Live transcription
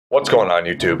What's going on,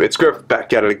 YouTube? It's Griff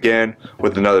back at it again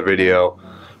with another video.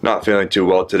 Not feeling too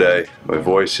well today. My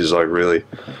voice is like really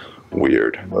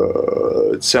weird.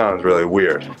 It sounds really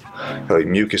weird. Got like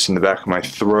mucus in the back of my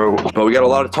throat. But we got a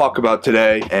lot to talk about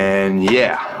today, and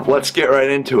yeah, let's get right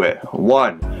into it.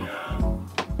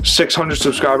 600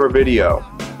 subscriber video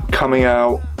coming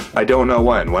out, I don't know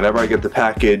when. Whenever I get the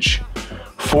package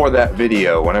for that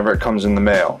video, whenever it comes in the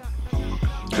mail.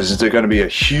 Because it's going to be a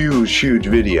huge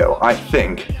video, I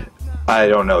think. I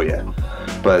don't know yet.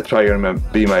 But it's probably going to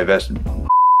be my best.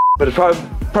 But it's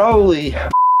probably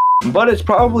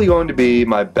going to be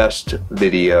my best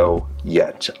video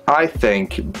yet. I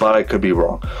think, but I could be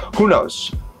wrong. Who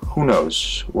knows? Who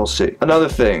knows? We'll see. Another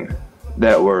thing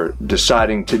that we're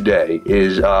deciding today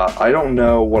is I don't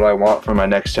know what I want for my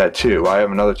next tattoo. I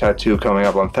have another tattoo coming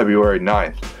up on February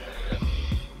 9th.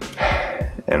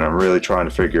 And I'm really trying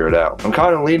to figure it out. I'm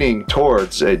kind of leaning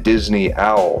towards a Disney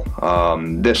owl,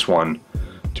 this one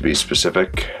to be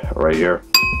specific, right here.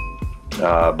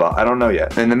 But I don't know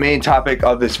yet. And the main topic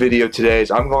of this video today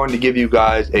is I'm going to give you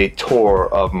guys a tour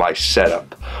of my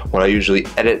setup. What I usually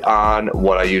edit on,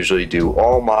 what I usually do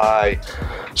all my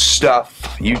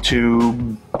stuff,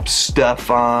 YouTube stuff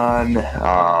on,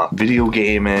 video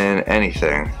gaming,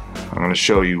 anything. I'm going to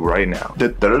show you right now.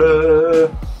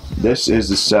 This is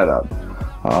the setup.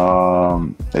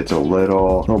 It's a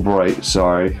little bright,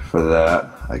 sorry for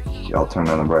that. I'll turn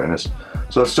down the brightness.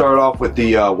 So let's start off with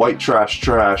the white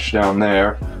trash down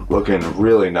there, looking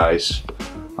really nice.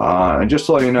 And just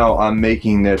to let you know, I'm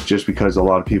making this just because a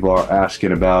lot of people are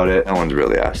asking about it. No one's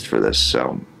really asked for this,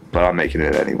 but I'm making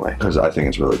it anyway because I think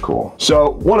it's really cool.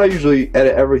 So what I usually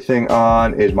edit everything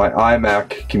on is my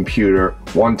iMac computer,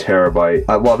 1 terabyte.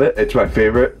 I love it. It's my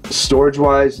favorite. Storage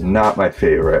wise, not my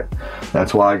favorite.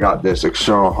 That's why I got this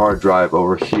external hard drive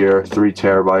over here, 3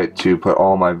 terabyte to put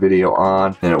all my video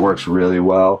on, and it works really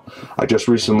well. I just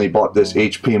recently bought this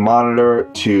HP monitor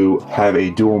to have a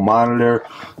dual monitor,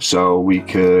 so we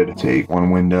could take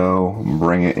one window,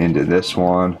 bring it into this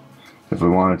one if we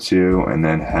wanted to, and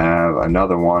then have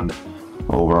another one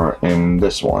over in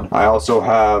this one. I also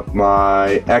have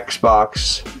my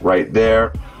Xbox right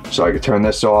there, so I could turn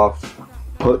this off,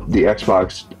 put the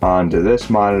Xbox onto this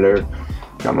monitor.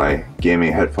 Got my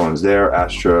gaming headphones there,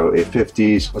 Astro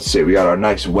 850s. Let's see, we got our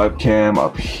nice webcam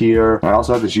up here. I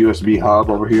also have this USB hub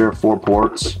over here, 4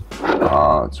 ports.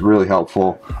 It's really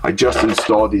helpful. I just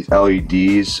installed these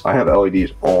LEDs. I have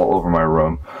LEDs all over my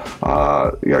room.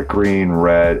 You got green,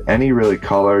 red, any really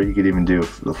color. You could even do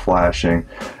the flashing.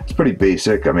 It's pretty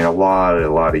basic. I mean, a lot of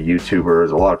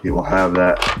YouTubers, a lot of people have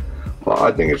that. But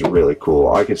I think it's really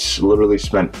cool. I could literally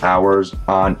spend hours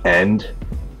on end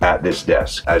at this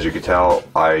desk. As you can tell,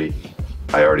 I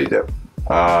already do.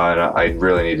 And I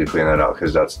really need to clean that out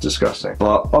because that's disgusting.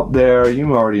 But up there,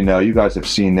 you already know, you guys have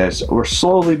seen this. We're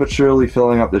slowly but surely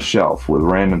filling up the shelf with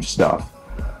random stuff.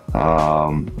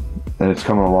 And it's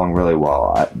coming along really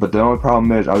well. But the only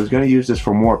problem is I was going to use this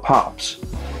for more pops.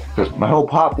 Because my whole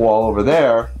pop wall over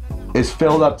there is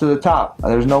filled up to the top.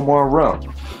 There's no more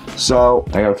room. So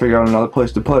I got to figure out another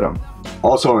place to put them.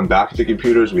 Also, in back of the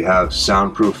computers, we have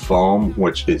soundproof foam,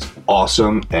 which is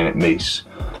awesome, and it makes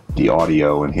the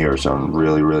audio in here sound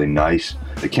really nice.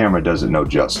 The camera does it no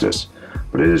justice,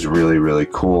 but it is really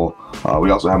cool. We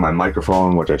also have my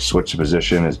microphone, which I switched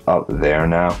position, is up there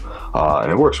now,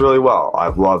 and it works really well. I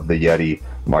love the Yeti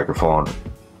microphone.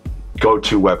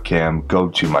 Go-to webcam,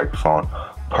 go-to microphone,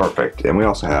 perfect. And we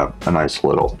also have a nice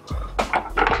little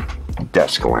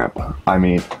desk lamp. I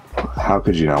mean, how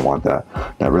could you not want that?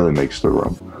 That really makes the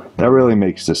room. That really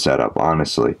makes the setup,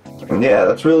 honestly. And yeah,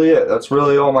 that's really it. That's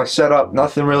really all my setup.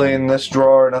 Nothing really in this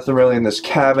drawer, nothing really in this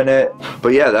cabinet.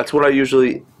 But yeah, that's what I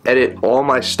usually edit all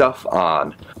my stuff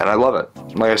on, and I love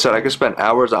it. Like I said, I could spend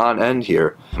hours on end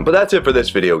here. But that's it for this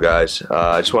video, guys.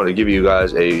 I just wanted to give you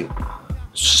guys a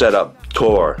setup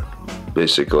tour,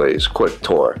 basically. It's a quick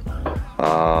tour.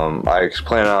 I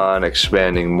plan on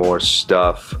expanding more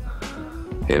stuff,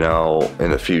 you know,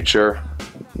 in the future.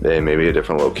 Maybe a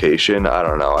different location, I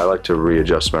don't know. I like to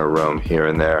readjust my room here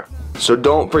and there. So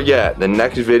don't forget, the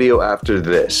next video after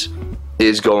this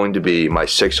is going to be my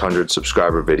 600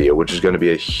 subscriber video, which is going to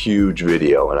be a huge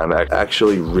video, and I'm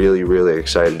actually really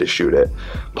excited to shoot it.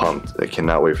 Pumped. I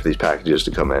cannot wait for these packages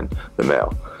to come in the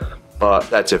mail.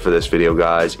 But that's it for this video,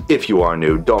 guys. If you are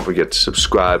new, don't forget to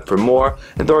subscribe for more,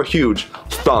 and throw a huge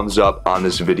thumbs up on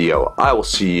this video. I will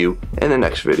see you in the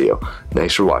next video.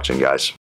 Thanks for watching, guys.